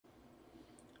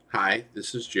Hi,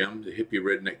 this is Jim, the Hippie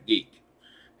Redneck Geek,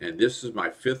 and this is my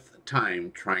 5th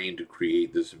time trying to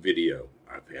create this video.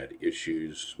 I've had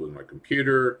issues with my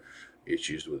computer,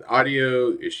 issues with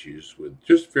audio, issues with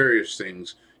just various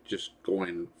things just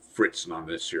going fritzing on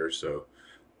this here, so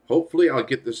hopefully I'll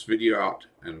get this video out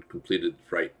and completed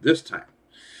right this time.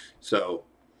 So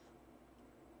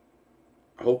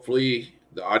hopefully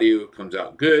the audio comes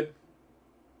out good,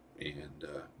 and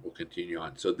we'll continue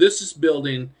on. So this is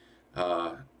building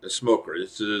a smoker.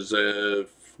 This is a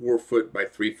 4 foot by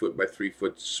 3 foot by 3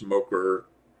 foot smoker.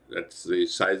 That's the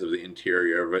size of the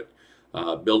interior of it.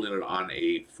 Building it on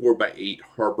a 4 by 8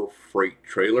 Harbor Freight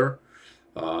trailer.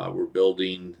 We're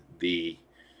building the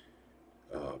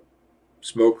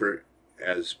smoker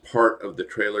as part of the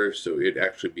trailer, so it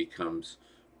actually becomes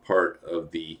part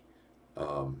of the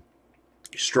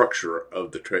structure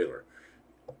of the trailer,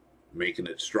 making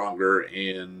it stronger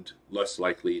and less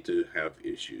likely to have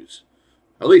issues.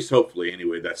 At least hopefully,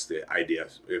 anyway, that's the idea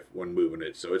when moving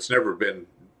it. So it's never been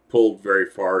pulled very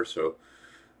far, so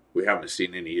we haven't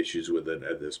seen any issues with it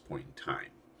at this point in time.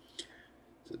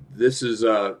 So this is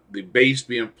the base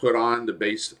being put on, the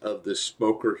base of the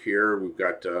smoker here. We've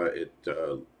got it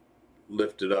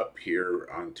lifted up here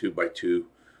on 2 by 2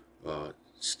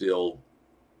 steel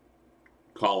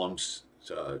columns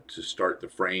to start the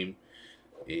frame.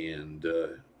 And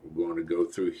we're going to go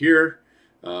through here.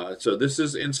 So this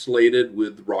is insulated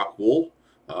with rockwool.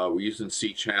 We're using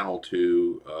C-channel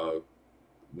to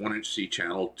 1-inch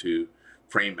C-channel to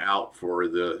frame out for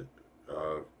the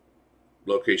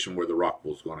location where the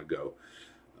rockwool is going to go.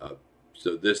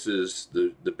 So this is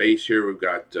the base here. We've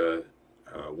got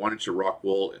 1 inch of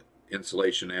rockwool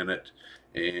insulation in it,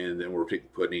 and then we're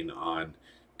putting on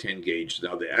 10 gauge.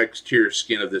 Now the exterior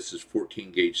skin of this is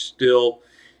 14 gauge steel.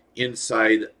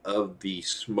 Inside of the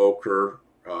smoker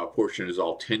portion is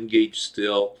all 10 gauge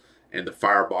steel, and the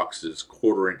firebox is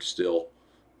 1/4 inch steel.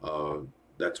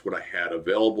 That's what I had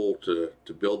available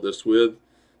to build this with,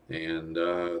 and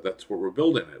that's what we're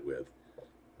building it with,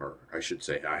 or I should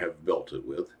say I have built it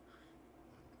with.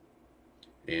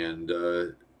 And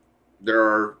there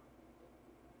are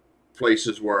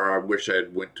places where I wish I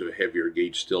had went to a heavier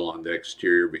gauge steel on the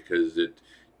exterior because it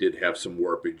did have some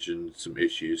warpage and some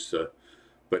issues.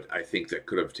 But I think that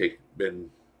could have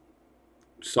been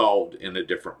solved in a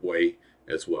different way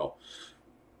as well.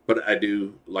 But I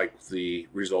do like the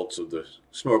results of the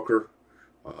smoker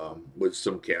with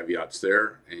some caveats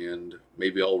there, and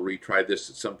maybe I'll retry this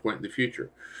at some point in the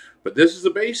future. But this is the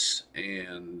base,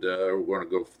 and we're going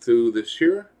to go through this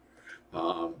here.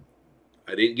 I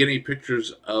didn't get any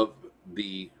pictures of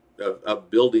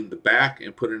building the back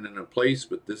and putting it in place,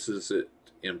 but this is it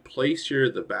in place here.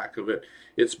 The back of it,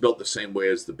 it's built the same way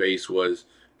as the base was.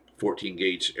 14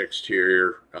 gauge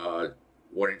exterior,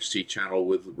 1 inch C-channel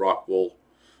with rockwool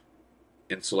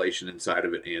insulation inside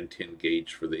of it, and 10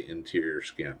 gauge for the interior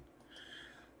skin.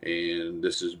 And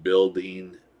this is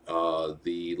building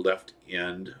the left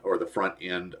end or the front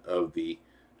end of the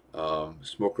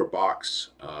smoker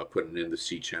box, putting in the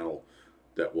C-channel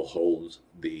that will hold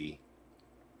the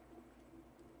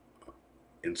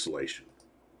insulation.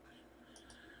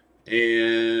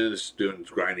 And it's doing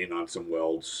grinding on some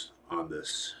welds on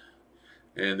this.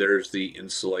 And there's the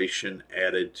insulation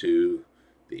added to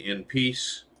the end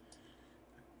piece,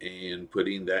 and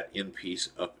putting that end piece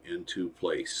up into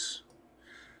place.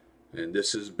 And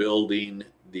this is building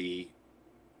the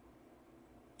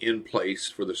in place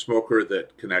for the smoker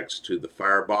that connects to the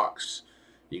firebox.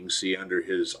 You can see under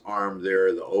his arm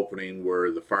there the opening where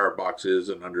the firebox is,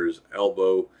 and under his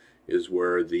elbow is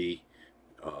where the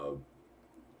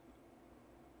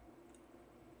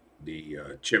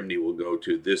chimney will go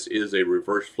to. This is a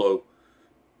reverse flow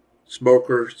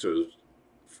smoker, so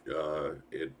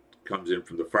it comes in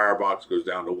from the firebox, goes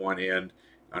down to one end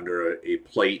under a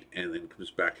plate, and then comes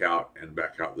back out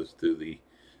this through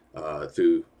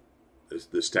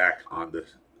the stack on the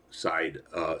side,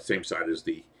 same side as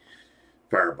the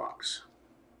firebox.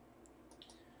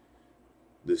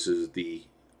 This is the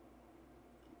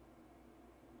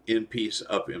end piece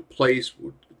up in place,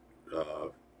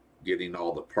 getting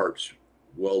all the parts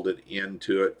welded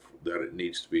into it that it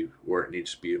needs to be where it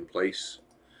needs to be in place.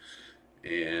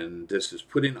 And this is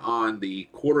putting on the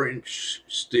 1/4 inch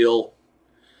steel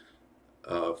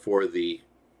for the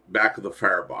back of the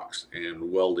firebox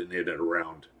and welding it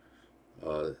around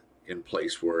in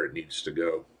place where it needs to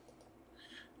go.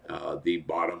 The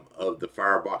bottom of the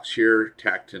firebox here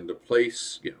tacked into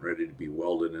place, getting ready to be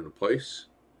welded into place.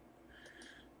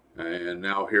 And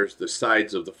now here's the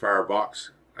sides of the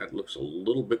firebox. That looks a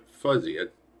little bit fuzzy.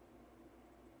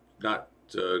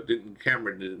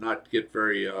 Camera did not get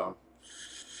very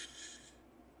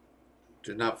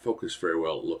Did not focus very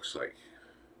well, it looks like.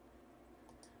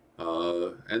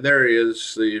 And there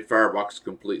is the firebox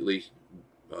completely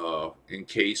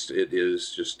encased. It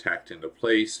is just tacked into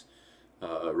place,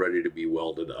 ready to be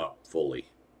welded up fully.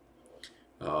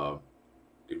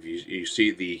 If you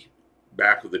see the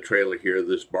back of the trailer here,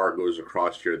 this bar goes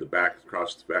across here,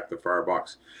 across the back of the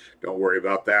firebox. Don't worry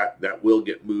about that. That will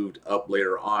get moved up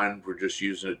later on. We're just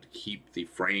using it to keep the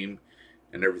frame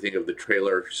and everything of the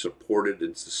trailer supported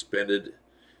and suspended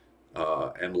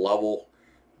and level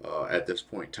at this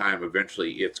point in time.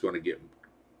 Eventually it's going to get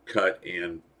cut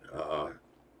and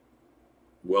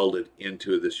welded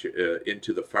into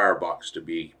the firebox to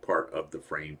be part of the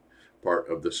frame, part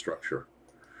of the structure.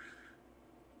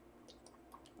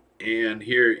 And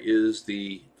here is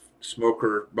the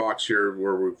smoker box here,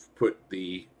 where we've put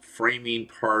the framing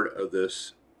part of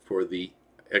this for the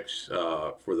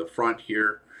front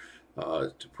here,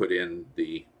 to put in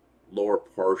the lower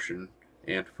portion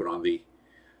and to put on the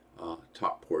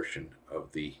top portion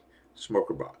of the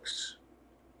smoker box.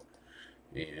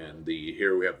 And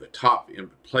here we have the top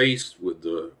in place with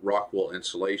the rockwool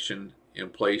insulation in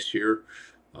place here,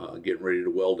 getting ready to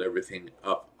weld everything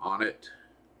up on it.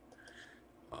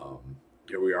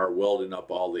 Here we are welding up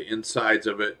all the insides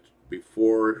of it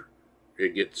before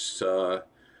it gets where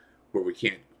we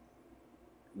can't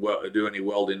do any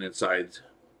welding inside.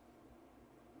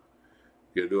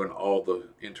 You're doing all the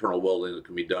internal welding that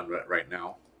can be done right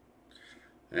now.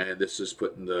 And this is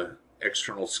putting the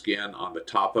external skin on the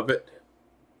top of it.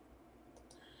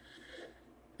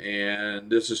 And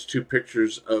this is two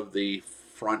pictures of the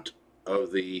front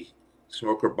of the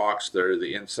smoker box there,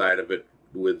 the inside of it,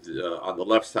 with on the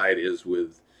left side is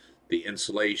with the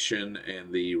insulation,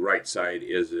 and the right side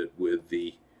is it with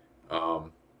the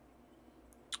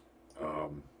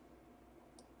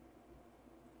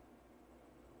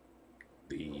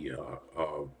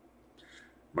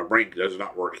my brain does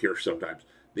not work here sometimes.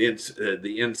 The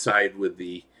inside with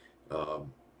the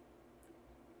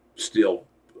steel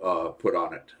put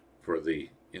on it for the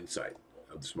inside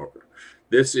of the smoker.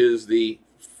 This is the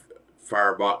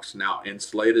firebox now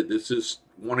insulated. This is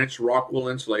 1-inch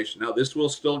rockwool insulation. Now this will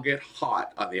still get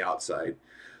hot on the outside,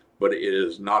 but it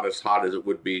is not as hot as it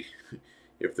would be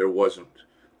if there wasn't.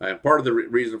 And part of the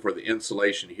reason for the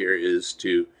insulation here is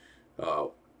to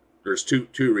there's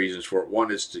two reasons for it.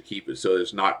 One is to keep it so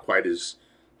it's not quite as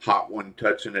hot when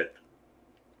touching it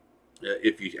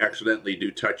if you accidentally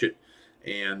do touch it.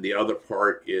 And the other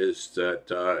part is that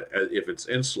if it's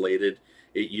insulated,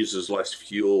 it uses less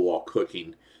fuel while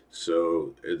cooking,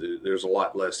 so there's a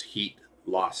lot less heat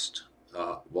lost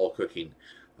while cooking.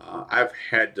 I've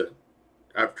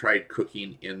tried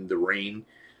cooking in the rain,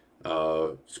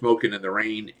 smoking in the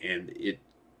rain, and it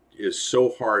is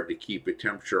so hard to keep a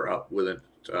temperature up with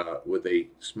a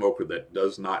smoker that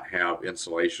does not have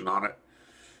insulation on it.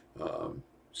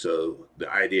 So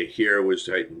the idea here was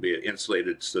to be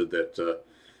insulated so that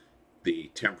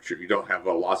the temperature, you don't have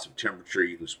a loss of temperature.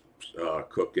 You can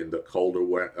cook in the colder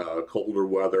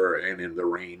weather and in the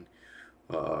rain.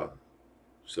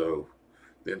 So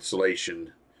the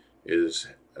insulation is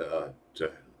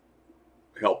to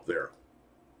help there.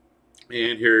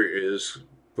 And here is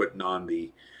putting on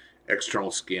the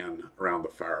external skin around the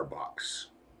firebox.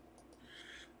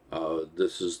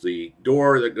 This is the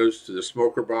door that goes to the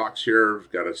smoker box here.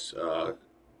 We've got a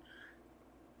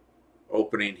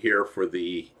opening here for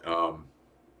the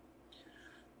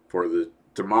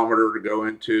thermometer to go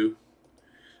into.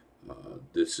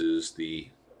 This is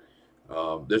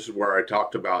where I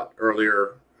talked about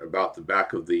earlier about the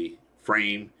back of the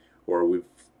frame, where we've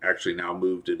actually now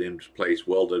moved it into place,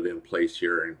 welded in place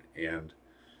here, and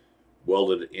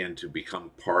welded it in to become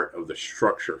part of the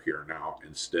structure here now,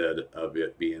 instead of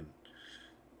it being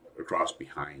across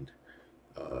behind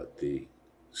the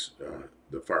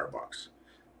firebox.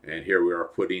 And here we are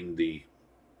putting the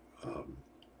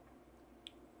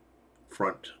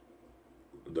front,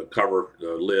 the cover,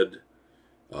 the lid,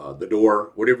 the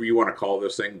door, whatever you want to call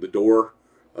this thing, the door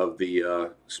of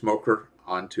the smoker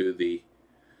onto the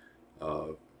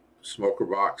smoker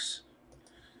box.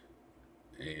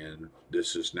 And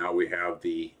this is now, we have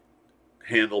the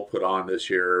handle put on this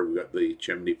here. We've got the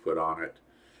chimney put on it.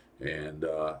 And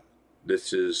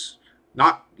this is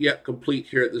not yet complete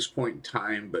here at this point in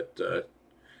time, but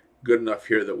good enough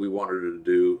here that we wanted to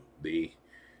do the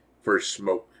first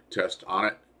smoke test on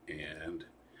it. And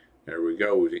there we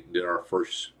go. We did our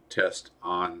first test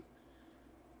on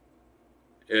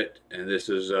it. And this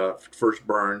is first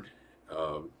burned.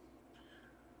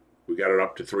 We got it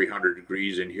up to 300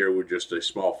 degrees in here with just a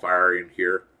small fire in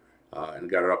here, and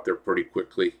got it up there pretty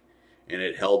quickly. And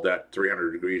it held that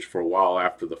 300 degrees for a while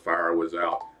after the fire was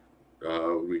out.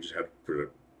 We just had to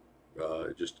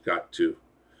just got to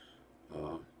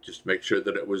just make sure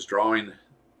that it was drawing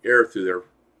air through there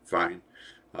fine.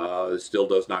 It still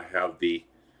does not have the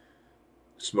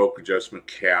smoke adjustment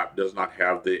cap, does not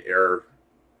have the air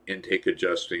intake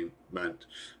adjustment,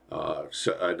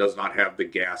 does not have the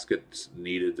gaskets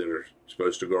needed that are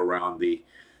supposed to go around the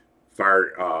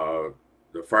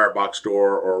firebox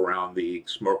door or around the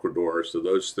smoker door. So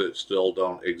those that still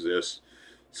don't exist.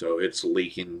 So it's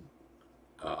leaking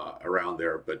around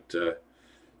there. But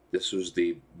this was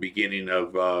the beginning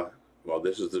of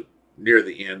this is near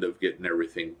the end of getting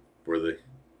everything for the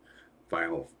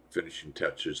final finishing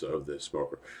touches of the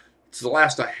smoker. It's the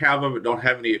last I have of it. Don't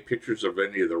have any pictures of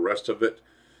any of the rest of it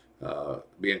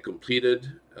being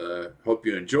completed. Hope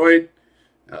you enjoyed.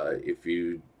 If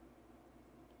you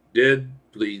did,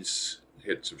 please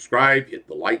hit subscribe, hit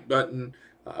the like button.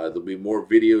 There'll be more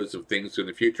videos of things in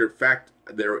the future. In fact,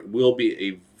 there will be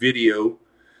a video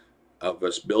of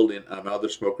us building another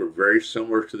smoker very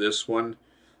similar to this one,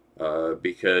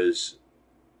 because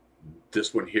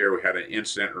this one here, we had an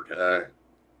incident.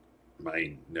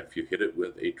 My nephew hit it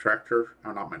with a tractor.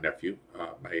 Oh, not my nephew,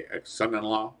 my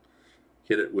ex-son-in-law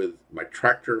hit it with my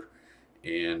tractor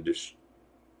and just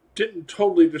didn't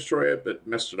totally destroy it, but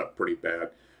messed it up pretty bad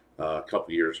a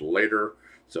couple years later.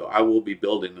 So I will be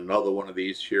building another one of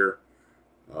these here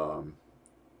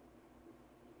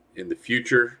in the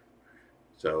future.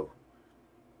 So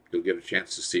you'll get a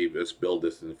chance to see us build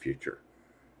this in the future.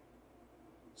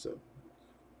 So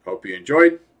hope you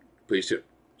enjoyed. Please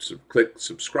click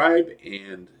subscribe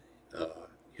and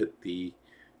hit the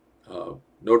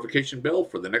notification bell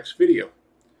for the next video.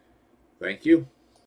 Thank you.